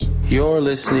You're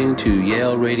listening to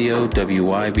Yale Radio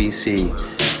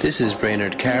WYBC. This is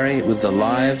Brainerd Carey with the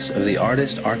lives of the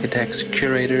artists, architects,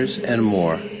 curators, and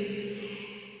more.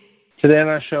 Today on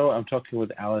our show, I'm talking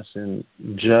with Alison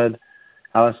Judd.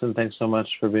 Alison, thanks so much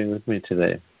for being with me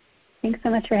today. Thanks so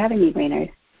much for having me, Brainerd.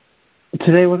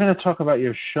 Today we're going to talk about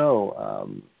your show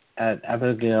at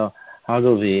Abigail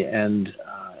Ogilvy, and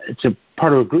it's a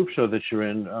part of a group show that you're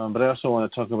in, but I also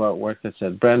want to talk about work that's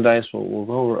at Brandeis. We'll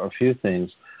go over a few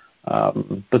things.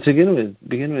 But to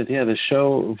begin with, the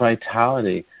show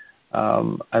Vitality.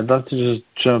 I'd love to just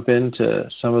jump into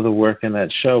some of the work in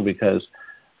that show because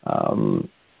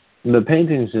the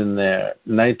paintings in there,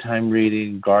 Nighttime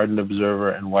Reading, Garden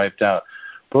Observer, and Wiped Out,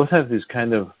 both have these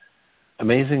kind of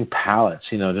amazing palettes.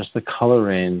 Just the color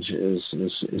range is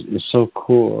so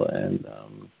cool and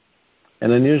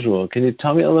unusual. Can you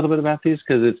tell me a little bit about these?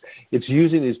 Because it's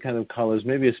using these kind of colors,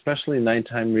 maybe especially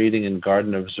Nighttime Reading and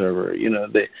Garden Observer.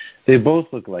 They both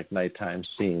look like nighttime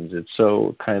scenes. It's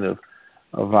so kind of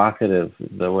evocative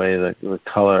the way that the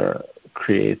color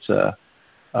creates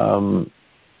almost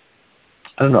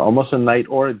a night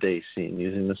or a day scene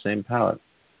using the same palette.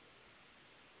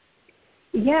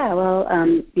 Yeah, well,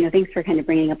 thanks for kind of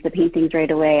bringing up the paintings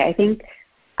right away. I think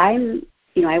I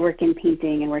work in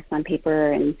painting and work on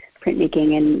paper and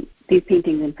printmaking, and these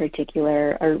paintings in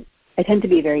particular I tend to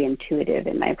be very intuitive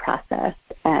in my process,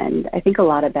 and I think a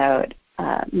lot about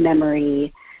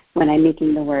memory when I'm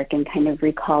making the work and kind of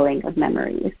recalling of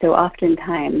memories. So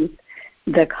oftentimes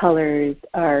the colors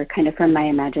are kind of from my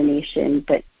imagination,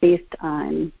 but based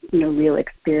on, real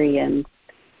experience,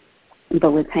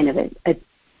 but with kind of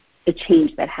a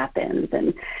change that happens.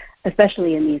 And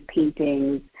especially in these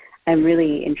paintings, I'm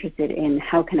really interested in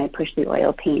how can I push the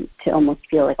oil paint to almost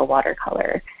feel like a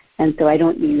watercolor. And so I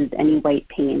don't use any white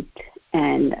paint,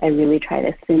 and I really try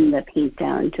to thin the paint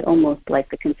down to almost like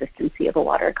the consistency of a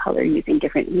watercolor using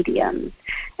different mediums.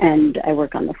 And I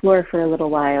work on the floor for a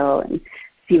little while and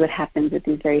see what happens with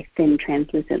these very thin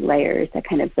translucent layers that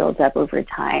kind of builds up over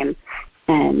time.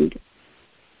 And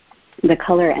the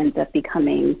color ends up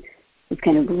becoming this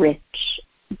kind of rich,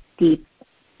 deep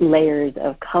layers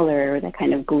of color that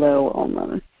kind of glow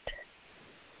almost.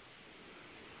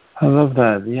 I love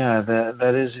that. Yeah,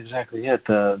 that is exactly it.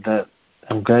 That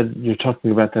I'm glad you're talking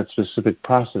about that specific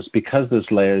process because this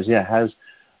layers, has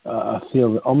a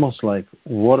feel almost like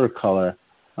watercolor,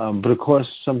 but of course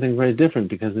something very different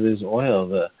because it is oil.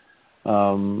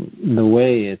 The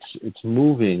way it's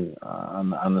moving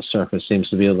on the surface seems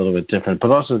to be a little bit different.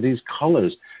 But also these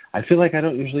colors, I feel like I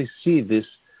don't usually see this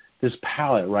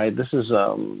palette, right? This is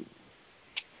I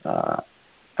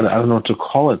don't know what to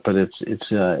call it, but it's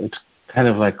kind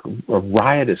of like a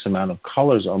riotous amount of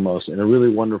colors almost in a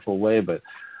really wonderful way, but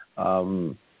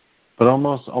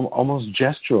almost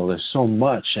gestural. There's so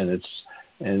much, and it's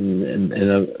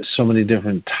in so many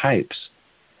different types.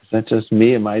 Is that just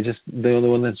me? Am I just the only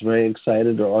one that's very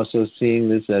excited, or also seeing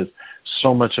this as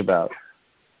so much about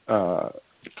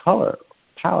color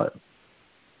palette?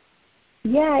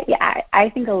 Yeah,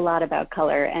 I think a lot about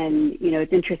color, and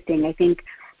it's interesting. I think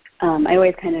I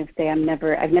always kind of say I've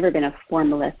never been a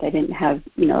formalist. I didn't have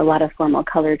a lot of formal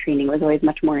color training. It was always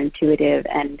much more intuitive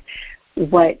and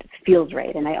what feels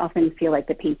right. And I often feel like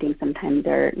the paintings sometimes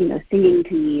are singing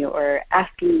to me or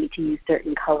asking me to use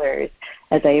certain colors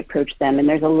as I approach them. And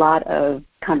there's a lot of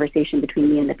conversation between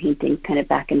me and the paintings, kind of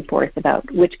back and forth about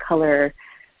which color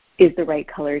is the right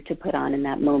color to put on in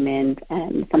that moment.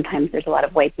 And sometimes there's a lot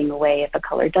of wiping away if a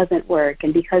color doesn't work.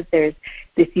 And because there's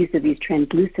this use of these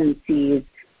translucencies,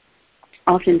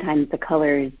 oftentimes the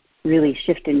colors really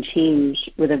shift and change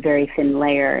with a very thin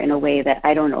layer in a way that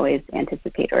I don't always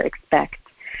anticipate or expect.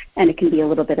 And it can be a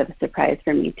little bit of a surprise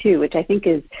for me too, which I think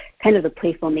is kind of the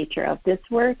playful nature of this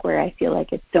work, where I feel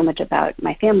like it's so much about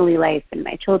my family life and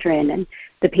my children, and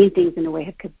the paintings in a way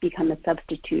have become a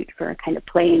substitute for kind of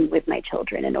playing with my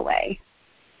children in a way.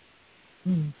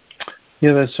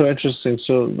 Yeah, that's so interesting.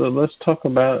 So let's talk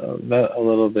about that a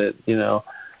little bit.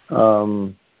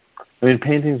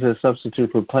 Paintings as a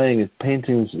substitute for playing.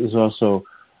 Paintings is also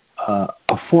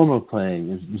a form of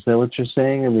playing. Is that what you're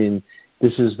saying?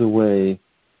 This is the way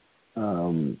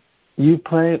you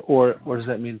play, or does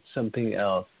that mean something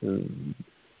else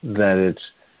that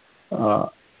it's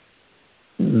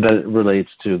that it relates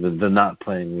to the not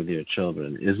playing with your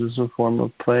children? Is this a form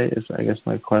of play? Is, I guess,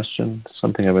 my question.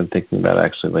 Something I've been thinking about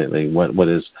actually lately. What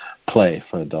is play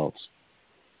for adults?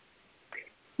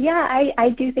 Yeah, I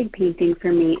do think painting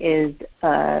for me is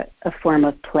a form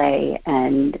of play,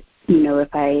 and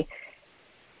if I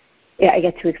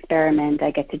get to experiment,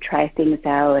 I get to try things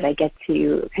out, I get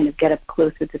to kind of get up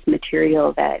close with this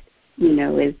material that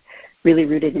is really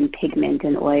rooted in pigment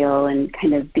and oil, and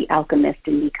kind of the alchemist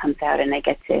in me comes out, and I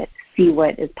get to see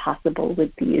what is possible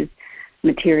with these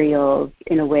materials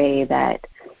in a way that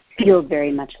feels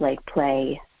very much like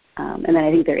play. And then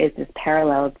I think there is this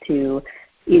parallel to,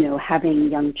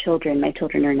 having young children. My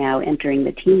children are now entering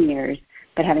the teen years,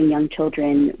 but having young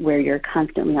children where you're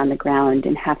constantly on the ground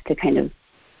and have to kind of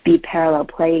be parallel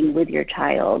playing with your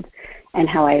child, and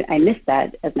how I miss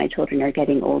that as my children are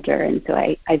getting older. And so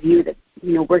I view that,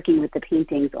 working with the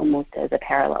paintings almost as a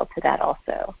parallel to that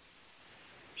also.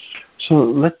 So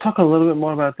let's talk a little bit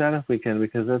more about that if we can,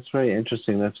 because that's very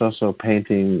interesting. That's also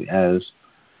painting as,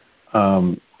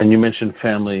 and you mentioned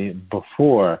family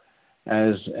before,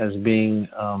 as being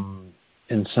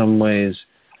in some ways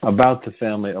about the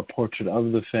family, a portrait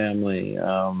of the family,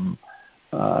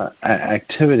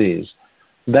 activities.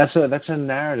 That's a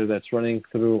narrative that's running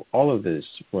through all of this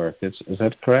work. Is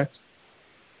that correct?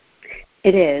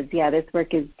 It is, yeah. This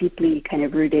work is deeply kind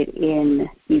of rooted in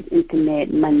these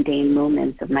intimate, mundane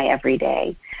moments of my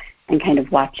everyday, and kind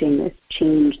of watching this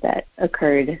change that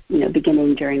occurred,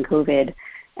 beginning during COVID,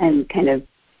 and kind of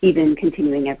even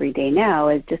continuing every day now,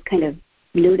 is just kind of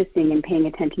noticing and paying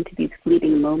attention to these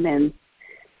fleeting moments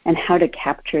and how to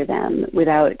capture them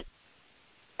without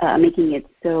making it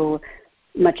so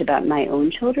much about my own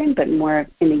children, but more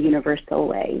in a universal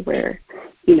way where,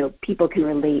 people can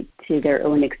relate to their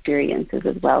own experiences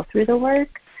as well through the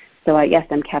work. So yes,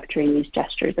 I'm capturing these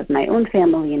gestures of my own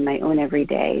family and my own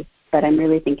everyday, but I'm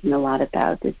really thinking a lot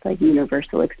about this like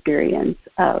universal experience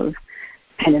of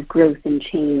kind of growth and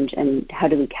change, and how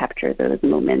do we capture those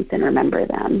moments and remember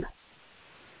them.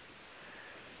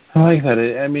 I like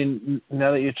that. I mean,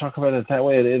 now that you talk about it that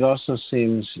way, it also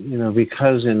seems,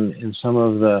 because in some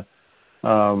of the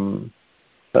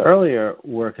earlier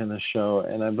work in the show,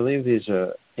 and I believe these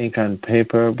are ink on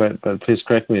paper, but please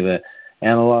correct me, the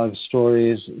analog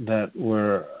stories that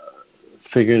were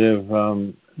figurative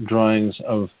drawings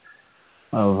of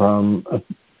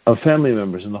family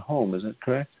members in the home. Is that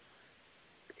correct?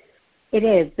 It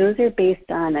is. Those are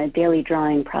based on a daily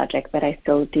drawing project that I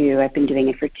still do. I've been doing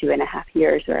it for 2.5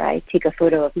 years, where I take a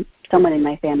photo of someone in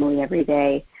my family every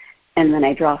day, and then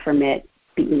I draw from it,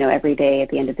 every day at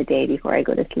the end of the day before I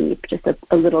go to sleep, just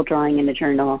a little drawing in a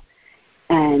journal.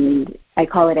 And I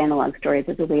call it analog stories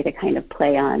as a way to kind of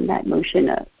play on that motion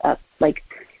of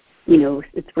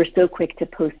we're so quick to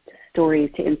post stories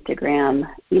to Instagram,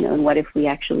 and what if we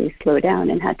actually slow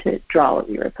down and had to draw what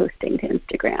we were posting to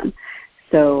Instagram?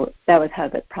 So that was how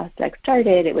the project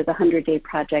started. It was a 100-day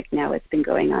project. Now it's been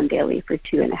going on daily for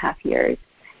 2.5 years.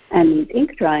 And these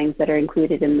ink drawings that are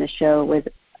included in the show was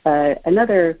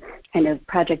another kind of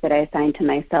project that I assigned to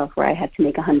myself, where I had to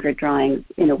make 100 drawings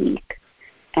in a week,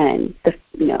 and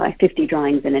 50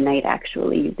 drawings in a night,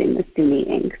 actually, using the Sumi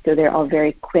ink. So they're all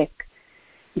very quick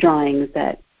drawings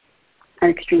that are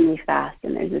extremely fast,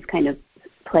 and there's this kind of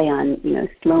play on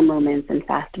slow moments and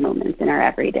fast moments in our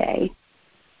everyday.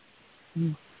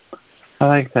 I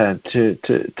like that,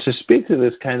 to speak to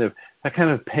this kind of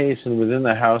pace and within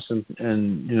the house, and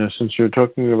since you're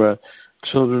talking about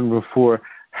children before,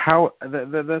 how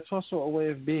that's also a way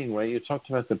of being, right? You talked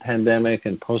about the pandemic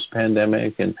and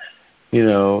post-pandemic, and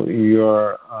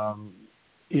you're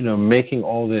making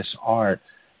all this art,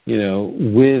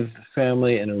 with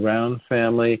family and around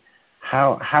family.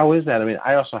 How is that? I mean,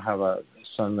 I also have a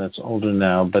son that's older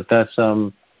now, but that's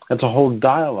a whole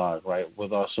dialogue, right,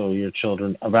 with also your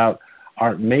children about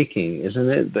art making, isn't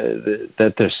it?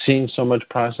 That they're seeing so much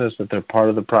process, that they're part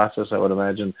of the process. I would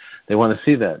imagine they want to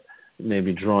see that,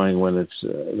 maybe drawing when it's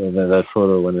that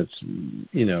photo when it's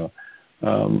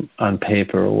on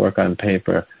paper, or work on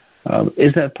paper.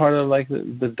 Is that part of like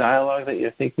the dialogue that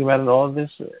you're thinking about in all of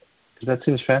this? Because that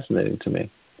seems fascinating to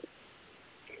me.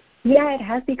 Yeah, it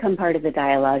has become part of the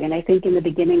dialogue, and I think in the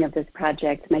beginning of this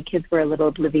project, my kids were a little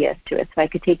oblivious to it, so I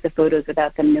could take the photos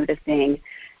without them noticing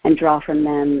and draw from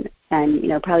them. And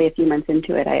probably a few months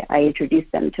into it, I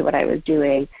introduced them to what I was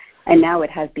doing, and now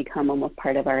it has become almost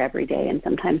part of our everyday. And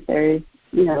sometimes there's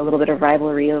a little bit of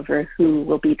rivalry over who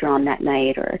will be drawn that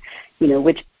night, or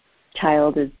which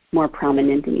child is more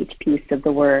prominent in each piece of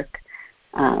the work.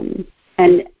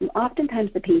 And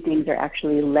oftentimes the paintings are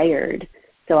actually layered.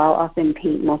 So I'll often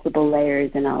paint multiple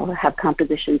layers, and I'll have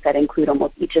compositions that include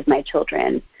almost each of my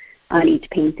children on each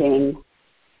painting.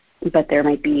 But there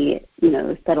might be,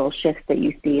 subtle shifts that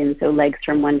you see, and so legs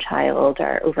from one child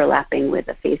are overlapping with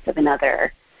the face of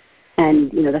another.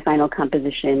 And, the final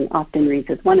composition often reads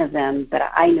as one of them, but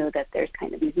I know that there's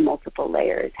kind of these multiple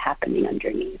layers happening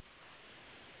underneath.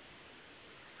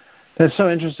 That's so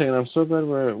interesting, and I'm so glad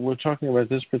we're talking about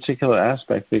this particular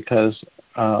aspect, because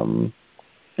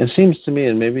it seems to me,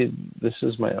 and maybe this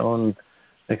is my own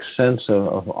sense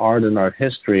of art and art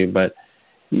history, but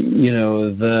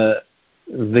the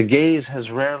gaze has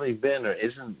rarely been, or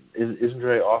isn't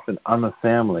very often on the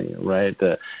family, right?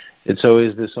 It's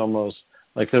always this almost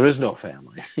like there is no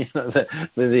family.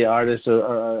 The artists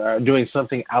are doing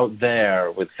something out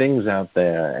there with things out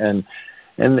there, and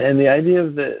the idea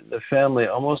of the family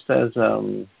almost as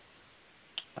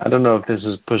I don't know if this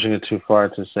is pushing it too far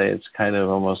to say it's kind of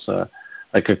almost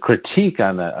like a critique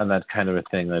on that kind of a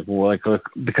thing, like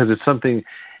because it's something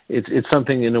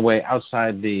in a way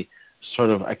outside the sort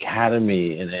of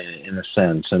academy in a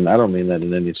sense, and I don't mean that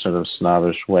in any sort of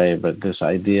snobbish way, but this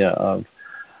idea of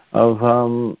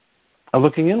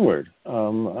looking inward,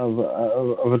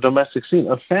 of a domestic scene,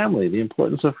 of family, the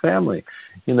importance of family.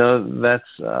 That's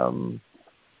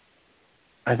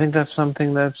I think that's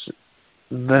something that's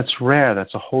rare.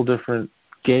 That's a whole different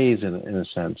gaze in a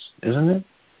sense, isn't it?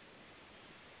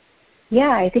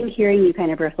 Yeah, I think hearing you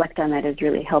kind of reflect on that is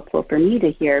really helpful for me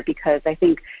to hear, because I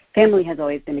think family has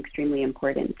always been extremely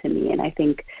important to me, and I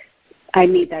think I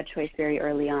made that choice very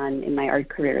early on in my art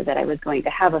career that I was going to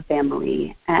have a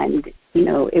family, and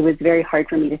it was very hard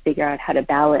for me to figure out how to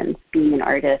balance being an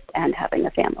artist and having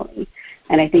a family.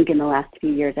 And I think in the last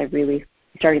few years I've really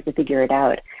started to figure it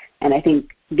out, and I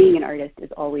think being an artist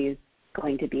is always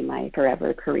going to be my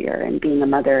forever career, and being a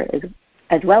mother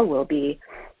as well will be.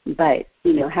 But,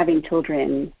 having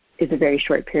children is a very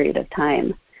short period of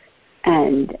time.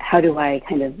 And how do I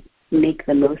kind of make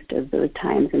the most of those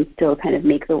times and still kind of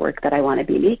make the work that I want to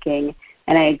be making?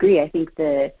 And I agree. I think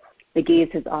the gaze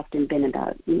has often been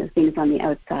about, things on the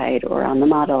outside or on the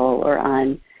model or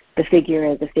on the figure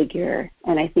as a figure.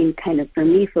 And I think kind of for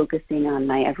me, focusing on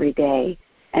my everyday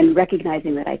and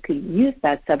recognizing that I could use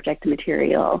that subject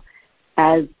material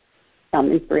as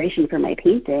inspiration for my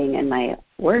painting and my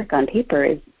work on paper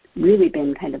has really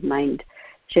been kind of mind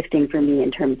shifting for me in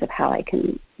terms of how I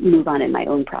can move on in my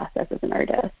own process as an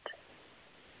artist.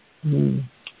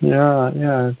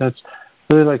 Yeah, that's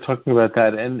really like talking about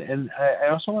that. And I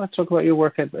also want to talk about your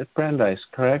work at Brandeis,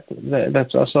 correct?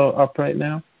 That's also up right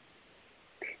now?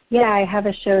 Yeah, I have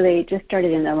a show. They just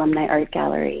started an Alumni art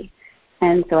gallery.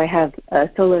 And so I have a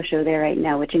solo show there right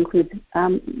now, which includes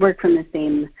work from the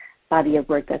same body of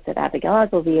work that's at Abigail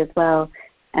Ogilvy as well,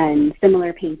 and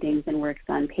similar paintings and works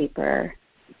on paper.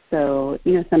 So,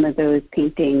 some of those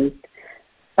paintings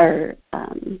are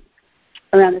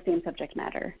around the same subject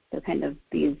matter. So kind of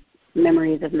these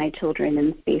memories of my children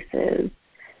in spaces,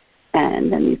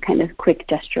 and then these kind of quick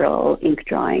gestural ink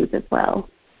drawings as well.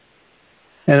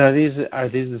 And are these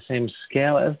the same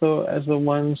scale as the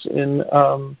ones in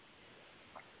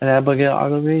Abigail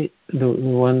Ogilvy, the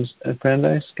ones at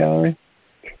Brandeis Gallery?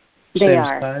 They same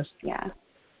are. Size? Yeah.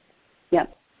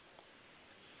 Yep.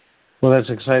 Well, that's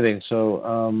exciting.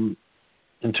 So,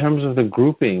 in terms of the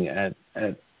grouping at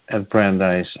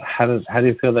Brandeis, how do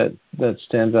you feel that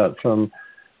stands out from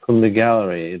the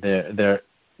gallery?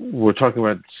 We're talking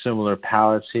about similar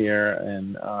palettes here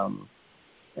and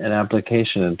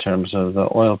application in terms of the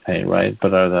oil paint, right? But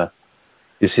do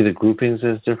you see the groupings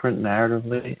as different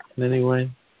narratively in any way?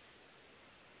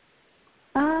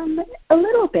 A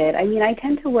little bit. I mean, I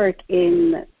tend to work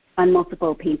on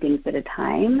multiple paintings at a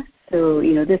time. So,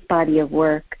 this body of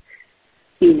work,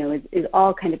 is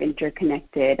all kind of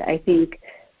interconnected. I think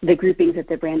the groupings at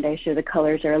the Brandeis show, the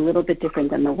colors are a little bit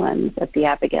different than the ones at the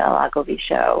Abigail Ogilvy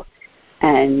show,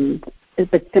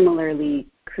 but similarly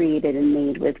created and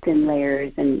made with thin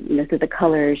layers, and so the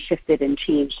colors shifted and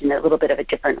changed in a little bit of a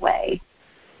different way.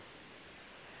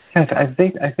 I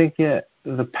think yeah,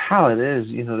 the palette is,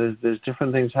 there's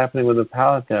different things happening with the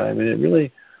palette there. I mean, it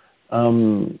really,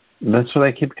 that's what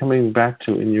I keep coming back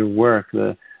to in your work.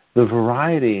 The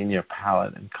variety in your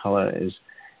palette and color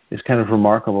is kind of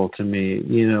remarkable to me.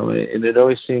 And it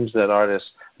always seems that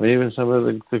artists, even some of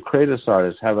the greatest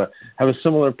artists, have a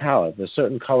similar palette. There's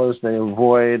certain colors they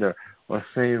avoid or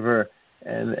favor,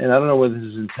 and I don't know whether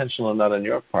this is intentional or not on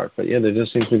your part, but yeah, there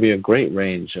just seems to be a great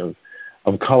range of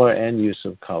color and use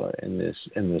of color in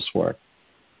this work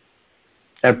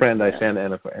at Brandeis and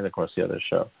of course the other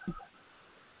show.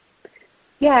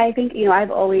 Yeah, I think I've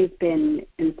always been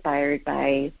inspired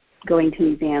by going to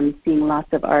museums, seeing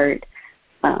lots of art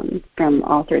from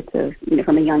all sorts of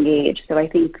from a young age. So I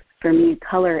think for me,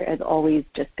 color has always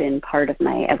just been part of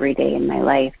my everyday in my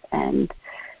life, and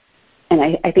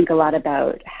I think a lot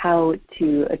about how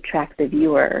to attract the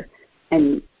viewer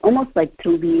and almost like to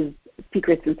leave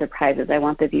secrets and surprises. I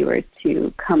want the viewer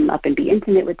to come up and be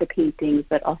intimate with the paintings,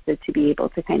 but also to be able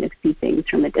to kind of see things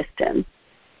from a distance.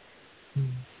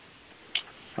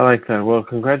 I like that. Well,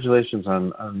 congratulations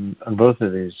on both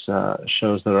of these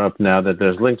shows that are up now that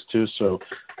there's links to, so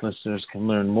listeners can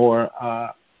learn more.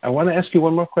 I want to ask you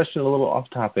one more question, a little off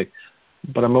topic,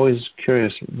 but I'm always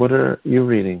curious. What are you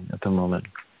reading at the moment?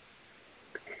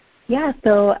 Yeah,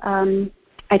 so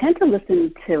I tend to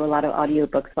listen to a lot of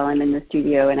audiobooks while I'm in the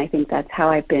studio, and I think that's how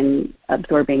I've been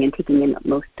absorbing and taking in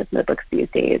most of the books these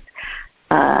days.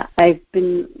 I've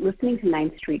been listening to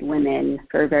 9th Street Women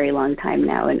for a very long time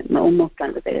now, and I'm almost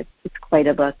done with it. It's quite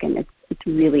a book, and it's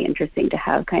really interesting to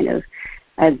have kind of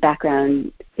a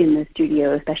background in the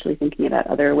studio, especially thinking about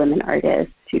other women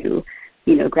artists who,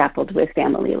 grappled with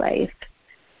family life.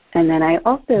 And then I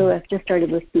also have just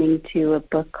started listening to a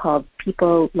book called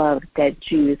People Love Dead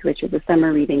Jews, which is a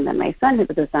summer reading that my son has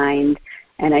designed,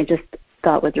 and I just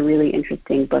thought was a really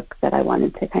interesting book that I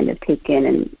wanted to kind of take in,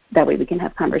 and that way we can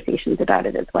have conversations about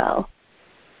it as well.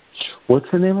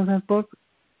 What's the name of that book?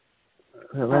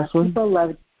 That last one?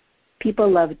 People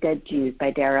Love Dead Jews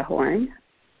by Dara Horn.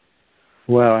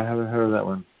 Wow, I haven't heard of that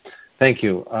one. Thank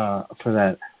you for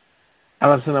that.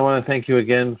 Alison, I want to thank you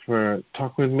again for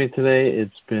talking with me today.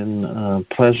 It's been a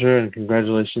pleasure, and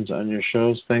congratulations on your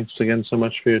shows. Thanks again so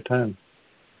much for your time.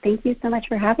 Thank you so much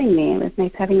for having me. It was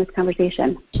nice having this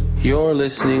conversation. You're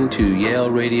listening to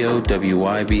Yale Radio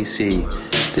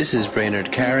WYBC. This is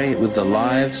Brainerd Carey with the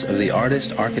lives of the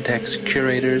artists, architects,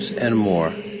 curators, and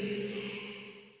more.